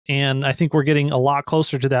And I think we're getting a lot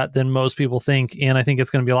closer to that than most people think. And I think it's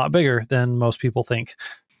going to be a lot bigger than most people think.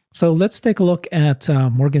 So let's take a look at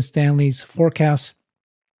Morgan Stanley's forecast.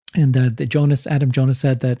 And Adam Jonas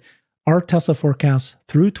said that our Tesla forecasts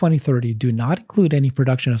through 2030 do not include any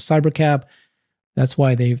production of Cybercab. That's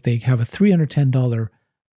why they have a $310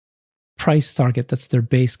 price target. That's their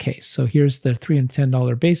base case. So here's the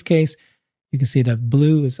 $310 base case. You can see that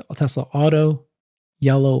blue is Tesla Auto,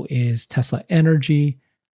 yellow is Tesla Energy.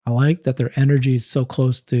 I like that their energy is so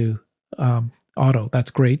close to auto.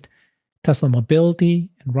 That's great. Tesla Mobility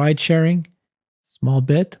and ride sharing, small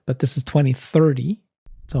bit, but this is 2030.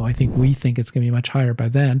 So we think it's going to be much higher by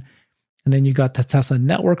then. And then you've got the Tesla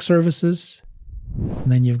Network Services.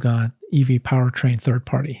 And then you've got EV powertrain third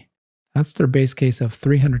party. That's their base case of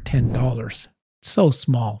 $310. So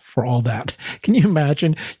small for all that. Can you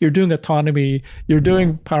imagine? You're doing autonomy, you're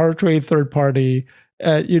doing powertrain third party,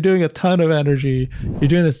 you're doing a ton of energy, you're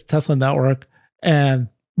doing this Tesla network, and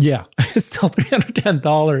yeah, it's still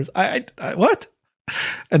 $310. What?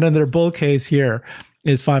 And then their bull case here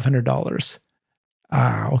is $500.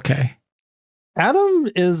 Okay. Adam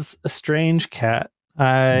is a strange cat.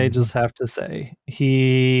 I just have to say,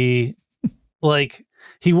 he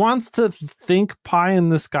wants to think pie in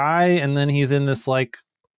the sky, and then he's in this like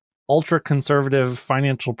ultra conservative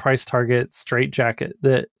financial price target straitjacket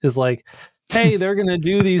that is like, hey, they're going to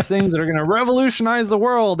do these things that are going to revolutionize the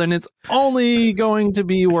world, and it's only going to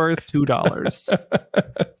be worth $2.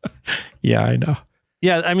 Yeah, I know.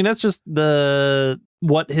 Yeah, I mean, that's just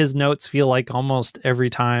what his notes feel like almost every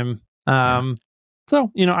time.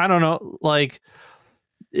 So, I don't know, like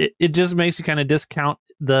it just makes you kind of discount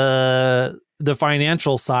the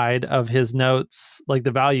financial side of his notes, like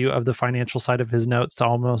the value of the financial side of his notes to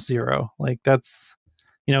almost zero. Like that's,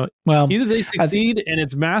 well, either they succeed and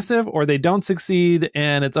it's massive, or they don't succeed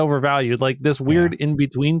and it's overvalued. Like this weird in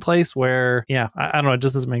between place where, I don't know, it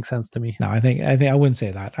just doesn't make sense to me. No, I think I wouldn't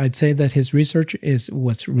say that. I'd say that his research is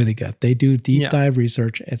what's really good. They do deep dive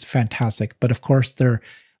research. It's fantastic. But of course,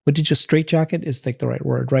 what did you straitjacket is like the right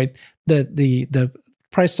word, right? The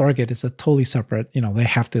price target is a totally separate. They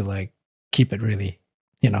have to like keep it really,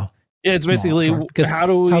 it's basically because how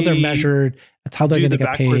they're measured. That's how they're going to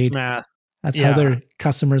get paid. Math. That's how their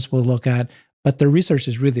customers will look at. But the research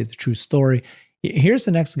is really the true story. Here's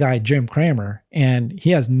the next guy, Jim Cramer, and he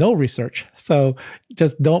has no research. So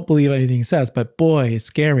just don't believe anything he says. But boy, it's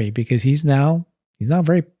scary because he's now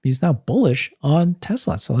bullish on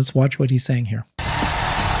Tesla. So let's watch what he's saying here.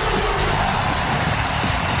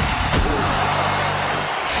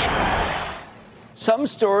 Some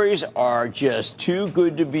stories are just too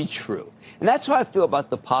good to be true. And that's how I feel about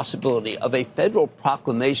the possibility of a federal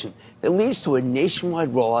proclamation that leads to a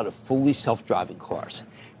nationwide rollout of fully self-driving cars.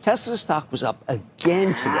 Tesla stock was up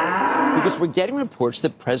again today because we're getting reports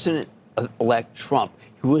that President-elect Trump,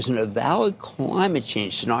 who is an avowed climate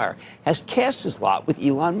change denier, has cast his lot with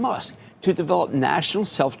Elon Musk to develop national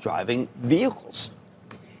self-driving vehicles.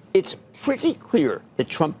 It's pretty clear that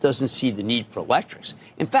Trump doesn't see the need for electrics.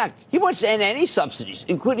 In fact, he wants to end any subsidies,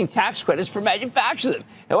 including tax credits for manufacturing them.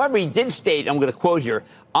 However, he did state, I'm going to quote here,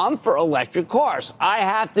 "I'm for electric cars. I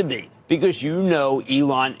have to be, because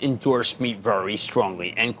Elon endorsed me very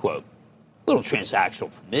strongly," end quote. A little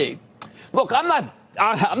transactional for me. Look, I'm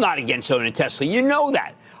not against owning Tesla. You know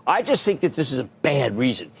that. I just think that this is a bad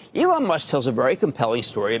reason. Elon Musk tells a very compelling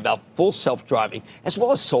story about full self-driving as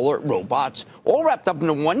well as solar robots, all wrapped up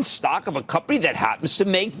into one stock of a company that happens to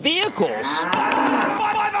make vehicles.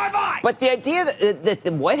 But the idea that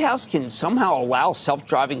the White House can somehow allow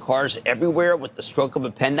self-driving cars everywhere with the stroke of a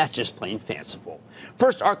pen, that's just plain fanciful.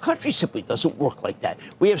 First, our country simply doesn't work like that.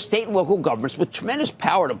 We have state and local governments with tremendous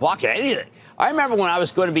power to block anything. I remember when I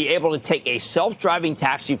was going to be able to take a self-driving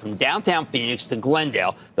taxi from downtown Phoenix to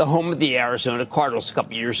Glendale, the home of the Arizona Cardinals, a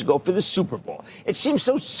couple years ago for the Super Bowl. It seemed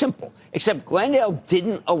so simple, except Glendale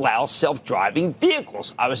didn't allow self-driving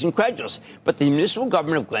vehicles. I was incredulous, but the municipal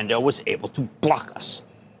government of Glendale was able to block us.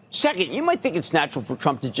 Second, you might think it's natural for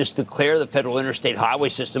Trump to just declare the federal interstate highway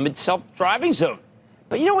system a self-driving zone.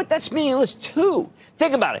 But you know what? That's meaningless, too.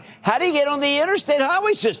 Think about it. How do you get on the interstate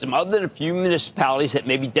highway system? Other than a few municipalities that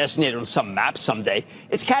may be designated on some map someday,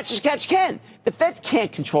 it's catch as catch can. The feds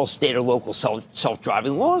can't control state or local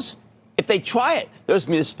self-driving laws. If they try it, those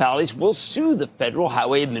municipalities will sue the Federal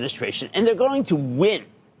Highway Administration, and they're going to win.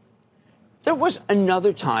 There was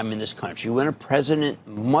another time in this country when a president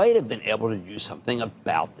might have been able to do something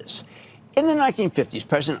about this. In the 1950s,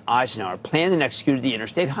 President Eisenhower planned and executed the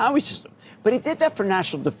interstate highway system. But he did that for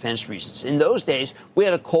national defense reasons. In those days, we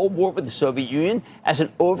had a Cold War with the Soviet Union as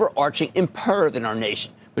an overarching imperative in our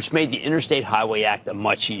nation, which made the Interstate Highway Act a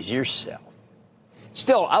much easier sell.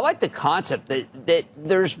 Still, I like the concept that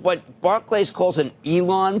there's what Barclays calls an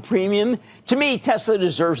Elon premium. To me, Tesla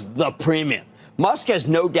deserves the premium. Musk has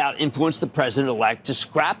no doubt influenced the president-elect to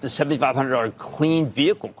scrap the $7,500 clean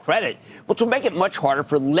vehicle credit, which will make it much harder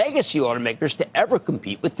for legacy automakers to ever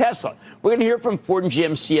compete with Tesla. We're going to hear from Ford and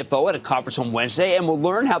GM CFO at a conference on Wednesday, and we'll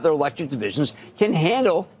learn how their electric divisions can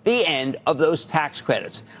handle the end of those tax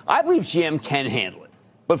credits. I believe GM can handle it,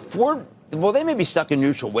 but Ford, well, they may be stuck in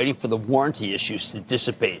neutral waiting for the warranty issues to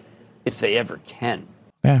dissipate, if they ever can.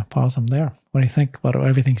 Yeah, pause him there. What do you think about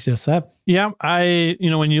everything he just said? Yeah,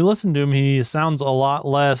 when you listen to him, he sounds a lot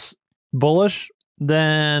less bullish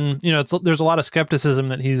than, there's a lot of skepticism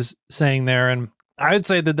that he's saying there. And I'd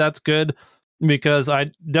say that that's good because I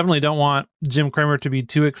definitely don't want Jim Cramer to be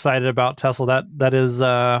too excited about Tesla. That is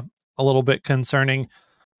a little bit concerning.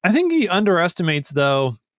 I think he underestimates,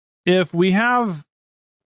 though, if we have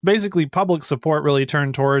basically public support really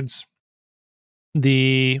turned towards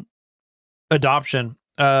the adoption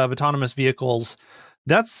of autonomous vehicles,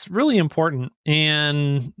 that's really important.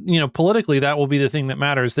 And, politically, that will be the thing that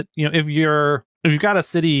matters. That, if you've got a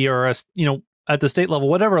city or at the state level,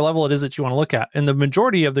 whatever level it is that you want to look at, and the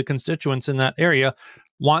majority of the constituents in that area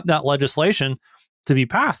want that legislation to be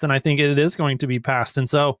passed. And I think it is going to be passed. And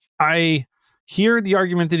so I hear the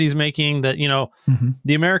argument that he's making that,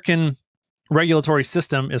 the American regulatory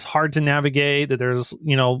system is hard to navigate, that there's,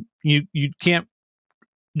 you can't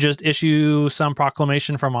just issue some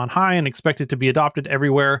proclamation from on high and expect it to be adopted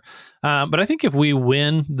everywhere. But I think if we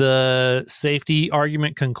win the safety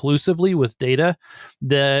argument conclusively with data,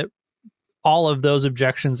 that all of those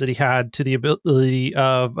objections that he had to the ability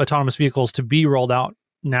of autonomous vehicles to be rolled out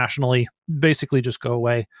nationally basically just go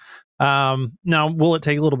away. Now, will it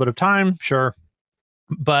take a little bit of time? Sure.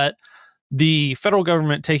 But the federal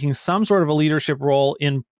government taking some sort of a leadership role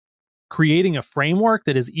in creating a framework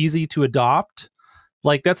that is easy to adopt,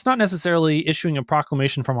 like, that's not necessarily issuing a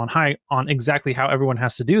proclamation from on high on exactly how everyone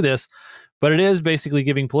has to do this, but it is basically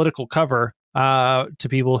giving political cover to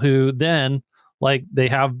people who then, like, they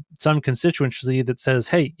have some constituency that says,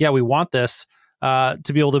 hey, yeah, we want this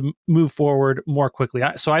to be able to move forward more quickly.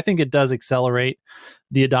 So I think it does accelerate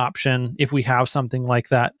the adoption if we have something like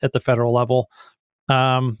that at the federal level.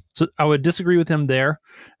 So I would disagree with him there.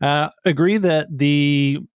 Agree that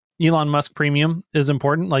the Elon Musk premium is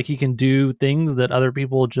important. Like, he can do things that other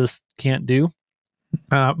people just can't do.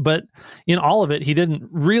 But in all of it, he didn't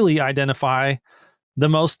really identify the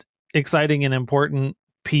most exciting and important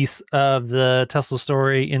piece of the Tesla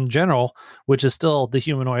story in general, which is still the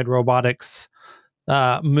humanoid robotics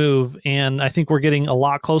move. And I think we're getting a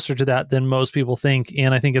lot closer to that than most people think.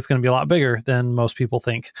 And I think it's going to be a lot bigger than most people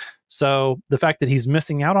think. So the fact that he's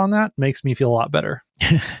missing out on that makes me feel a lot better.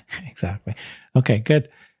 Exactly. Okay, good.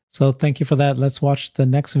 So thank you for that. Let's watch the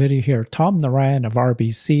next video here. Tom Narayan of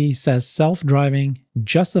RBC says self-driving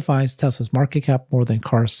justifies Tesla's market cap more than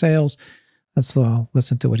car sales. Let's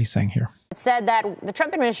listen to what he's saying here. It said that the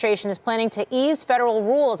Trump administration is planning to ease federal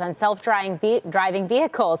rules on self-driving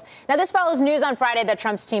vehicles. Now, this follows news on Friday that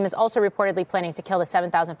Trump's team is also reportedly planning to kill the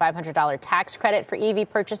 $7,500 tax credit for EV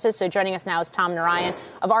purchases. So joining us now is Tom Narayan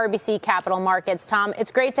of RBC Capital Markets. Tom,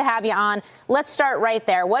 it's great to have you on. Let's start right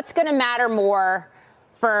there. What's going to matter more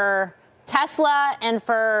for Tesla and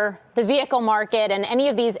for the vehicle market and any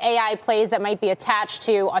of these AI plays that might be attached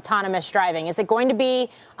to autonomous driving? Is it going to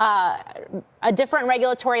be a different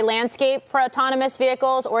regulatory landscape for autonomous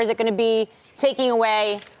vehicles, or is it going to be taking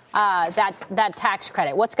away that tax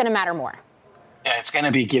credit? What's going to matter more? Yeah, it's going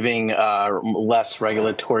to be giving less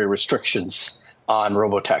regulatory restrictions on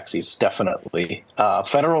robotaxis, definitely.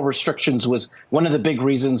 Federal restrictions was one of the big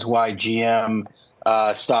reasons why GM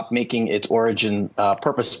stopped making its origin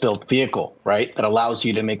purpose-built vehicle, right? That allows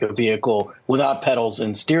you to make a vehicle without pedals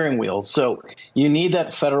and steering wheels. So you need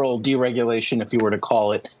that federal deregulation, if you were to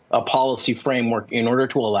call it, a policy framework in order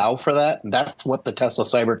to allow for that. And that's what the Tesla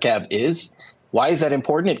Cybercab is. Why is that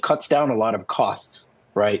important? It cuts down a lot of costs,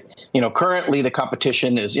 right? Currently the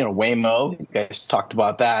competition is, Waymo. You guys talked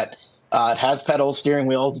about that. It has pedals, steering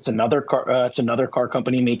wheels. It's another car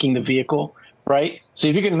company making the vehicle. Right. So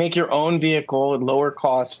if you can make your own vehicle at lower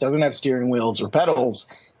cost, doesn't have steering wheels or pedals,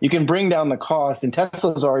 you can bring down the cost. And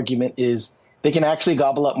Tesla's argument is they can actually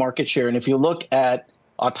gobble up market share. And if you look at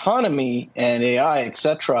autonomy and AI, et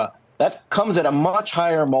cetera, that comes at a much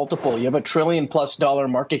higher multiple. You have $1 trillion+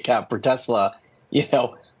 market cap for Tesla.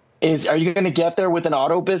 Are you going to get there with an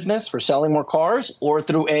auto business for selling more cars or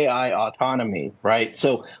through AI autonomy? Right.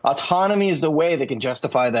 So autonomy is the way they can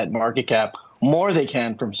justify that market cap more they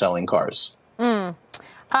can from selling cars.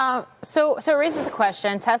 So it raises the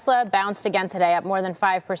question. Tesla bounced again today, up more than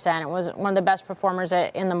 5%. It was one of the best performers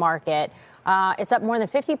in the market. It's up more than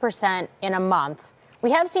 50% in a month. We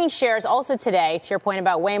have seen shares also today, to your point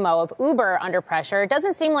about Waymo, of Uber under pressure. It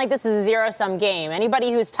doesn't seem like this is a zero-sum game.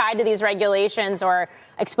 Anybody who's tied to these regulations or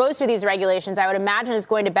exposed to these regulations, I would imagine, is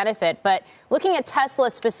going to benefit. But looking at Tesla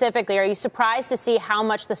specifically, are you surprised to see how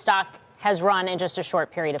much the stock has run in just a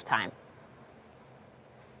short period of time?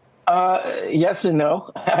 Yes and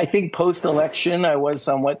no. I think post-election, I was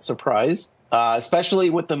somewhat surprised, especially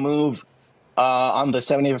with the move on the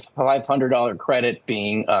 $7,500 credit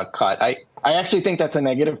being cut. I actually think that's a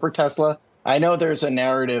negative for Tesla. I know there's a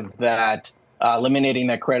narrative that eliminating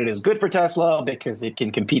that credit is good for Tesla because it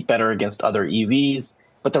can compete better against other EVs.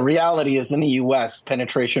 But the reality is in the U.S.,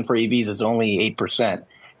 penetration for EVs is only 8%.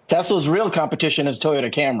 Tesla's real competition is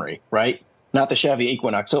Toyota Camry, right? Not the Chevy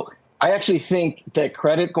Equinox. So I actually think that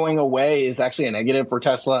credit going away is actually a negative for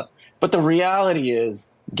Tesla. But the reality is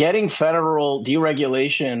getting federal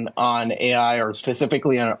deregulation on AI, or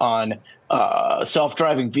specifically on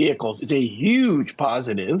self-driving vehicles, is a huge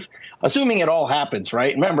positive, assuming it all happens,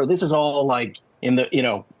 right? Remember, this is all like in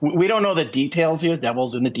the, we don't know the details here,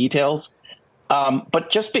 devil's in the details. But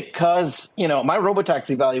just because, my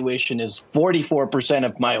robotaxi valuation is 44%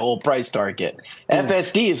 of my whole price target.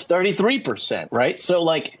 FSD is 33%, right? So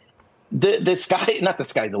like the sky, not the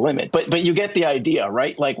sky's the limit, but you get the idea,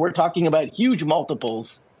 right? Like we're talking about huge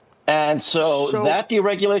multiples. And so that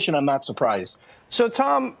deregulation, I'm not surprised. So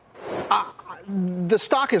Tom, the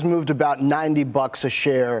stock has moved about $90 a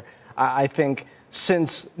share, I think,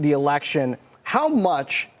 since the election. How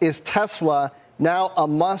much is Tesla now a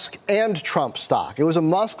Musk and Trump stock? It was a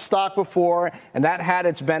Musk stock before, and that had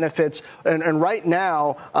its benefits. And right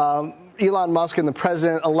now, Elon Musk and the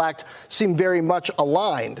president-elect seem very much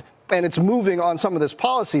aligned, and it's moving on some of this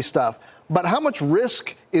policy stuff. But how much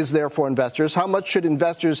risk is there for investors? How much should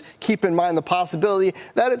investors keep in mind the possibility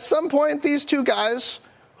that at some point these two guys,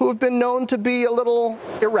 who have been known to be a little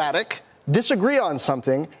erratic, disagree on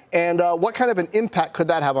something? And what kind of an impact could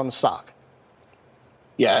that have on the stock?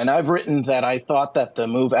 Yeah, and I've written that I thought that the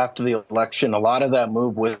move after the election, a lot of that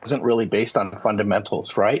move wasn't really based on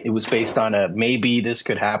fundamentals, right? It was based on a maybe this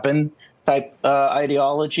could happen type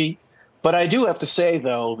ideology. But I do have to say,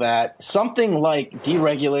 though, that something like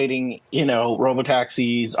deregulating,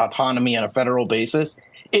 robotaxis, autonomy on a federal basis,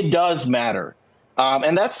 it does matter.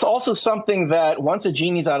 And that's also something that once a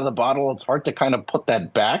genie's out of the bottle, it's hard to kind of put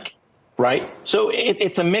that back, right? So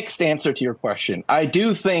it's a mixed answer to your question. I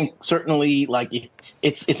do think certainly like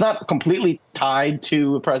it's not completely tied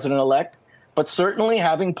to a president-elect, but certainly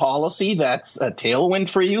having policy that's a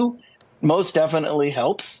tailwind for you most definitely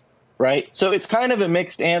helps, right? So it's kind of a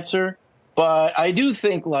mixed answer. But I do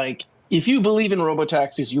think, like, if you believe in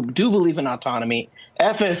robotaxis, you do believe in autonomy,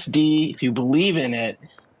 FSD, if you believe in it,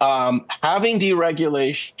 having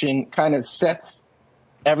deregulation kind of sets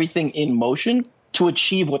everything in motion to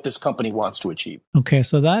achieve what this company wants to achieve. Okay,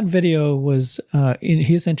 so that video was, in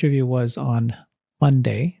his interview was on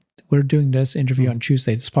Monday. We're doing this interview on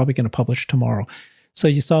Tuesday. It's probably going to publish tomorrow. So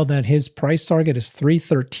you saw that his price target is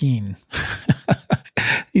 313.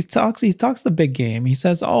 He talks the big game. He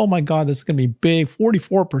says, oh my God, this is going to be big.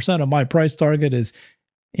 44% of my price target is,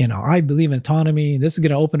 I believe in autonomy. This is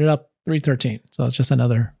going to open it up 313. So it's just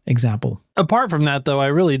another example. Apart from that, though, I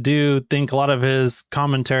really do think a lot of his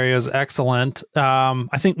commentary is excellent. I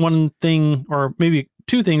think one thing, or maybe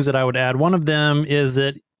two things that I would add. One of them is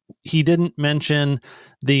that he didn't mention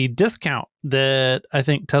the discount that I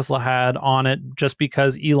think Tesla had on it just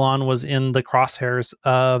because Elon was in the crosshairs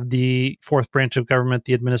of the fourth branch of government,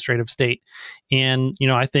 the administrative state. And,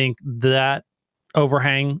 I think that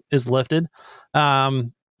overhang is lifted.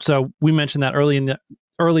 So we mentioned that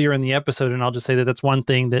earlier in the episode, and I'll just say that that's one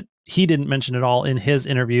thing that he didn't mention at all in his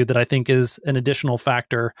interview that I think is an additional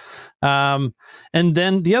factor. And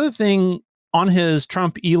then the other thing on his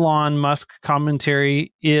Trump Elon Musk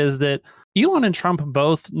commentary is that Elon and Trump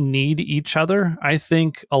both need each other, I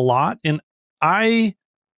think, a lot. And I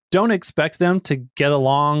don't expect them to get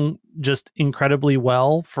along just incredibly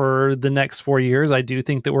well for the next 4 years. I do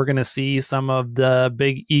think that we're going to see some of the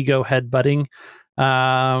big ego headbutting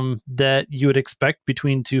that you would expect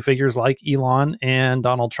between two figures like Elon and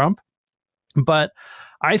Donald Trump. But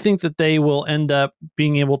I think that they will end up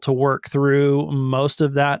being able to work through most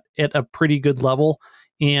of that at a pretty good level,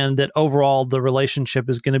 and that overall the relationship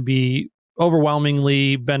is going to be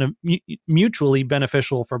overwhelmingly mutually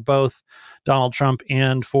beneficial for both Donald Trump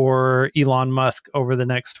and for Elon Musk over the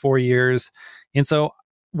next 4 years. And so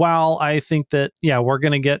while I think that, we're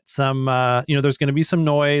going to get some, there's going to be some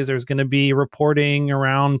noise, there's going to be reporting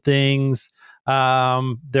around things,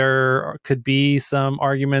 there could be some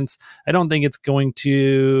arguments. I don't think it's going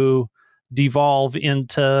to devolve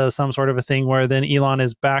into some sort of a thing where then Elon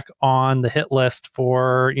is back on the hit list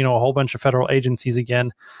for, a whole bunch of federal agencies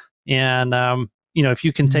again. And, if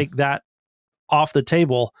you can take that off the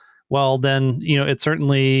table, well, then, it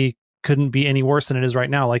certainly couldn't be any worse than it is right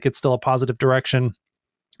now. Like, it's still a positive direction.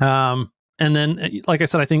 And then, like I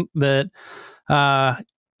said, I think that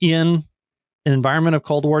in an environment of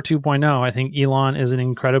Cold War 2.0, I think Elon is an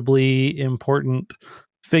incredibly important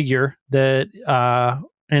figure that,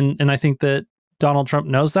 and I think that Donald Trump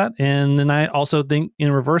knows that. And then I also think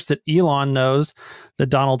in reverse that Elon knows that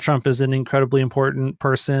Donald Trump is an incredibly important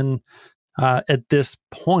person at this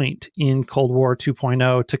point in Cold War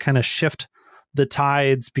 2.0 to kind of shift the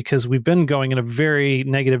tides, because we've been going in a very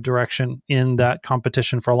negative direction in that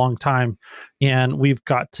competition for a long time. And we've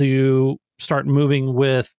got to start moving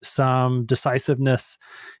with some decisiveness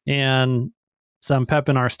and some pep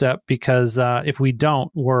in our step, because if we don't,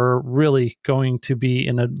 we're really going to be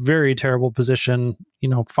in a very terrible position,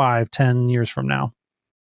 5-10 years from now.